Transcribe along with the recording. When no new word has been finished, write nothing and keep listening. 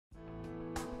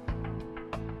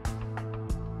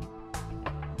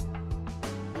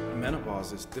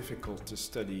Menopause is difficult to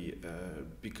study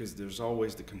because there's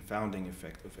always the confounding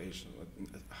effect of age.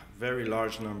 A very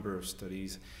large number of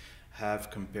studies have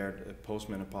compared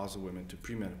postmenopausal women to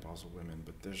premenopausal women,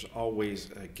 but there's always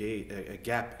a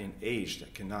gap in age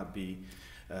that cannot be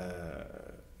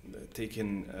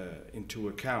taken into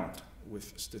account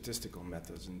with statistical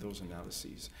methods in those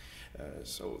analyses.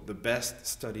 So the best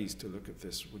studies to look at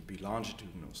this would be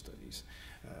longitudinal studies.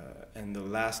 And the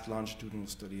last longitudinal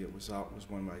study that was out was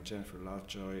one by Jennifer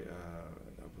Lovejoy,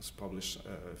 that was published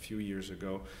a few years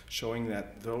ago, showing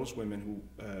that those women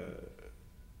who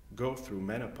go through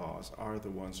menopause are the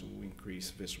ones who increase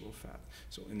visceral fat.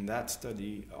 So in that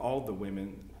study, all the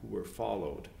women who were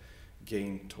followed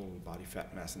gained total body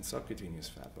fat mass and subcutaneous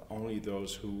fat, but only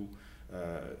those who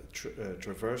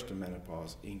traversed the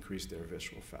menopause increased their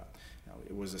visceral fat. Now,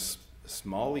 it was a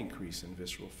small increase in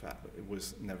visceral fat, but it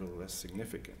was nevertheless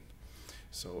significant.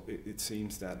 So it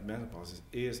seems that menopause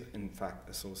is in fact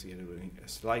associated with a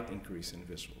slight increase in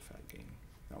visceral fat gain.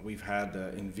 Now, we've had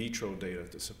in vitro data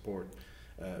to support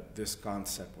this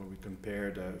concept, where we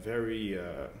compared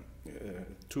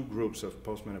two groups of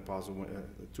postmenopausal,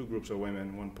 two groups of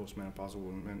women, one postmenopausal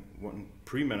woman, one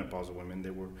premenopausal women.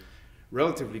 They were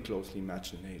relatively closely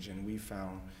matched in age, and we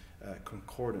found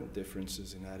concordant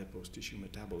differences in adipose tissue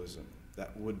metabolism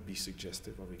that would be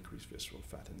suggestive of increased visceral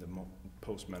fat in the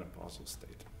postmenopausal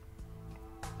state.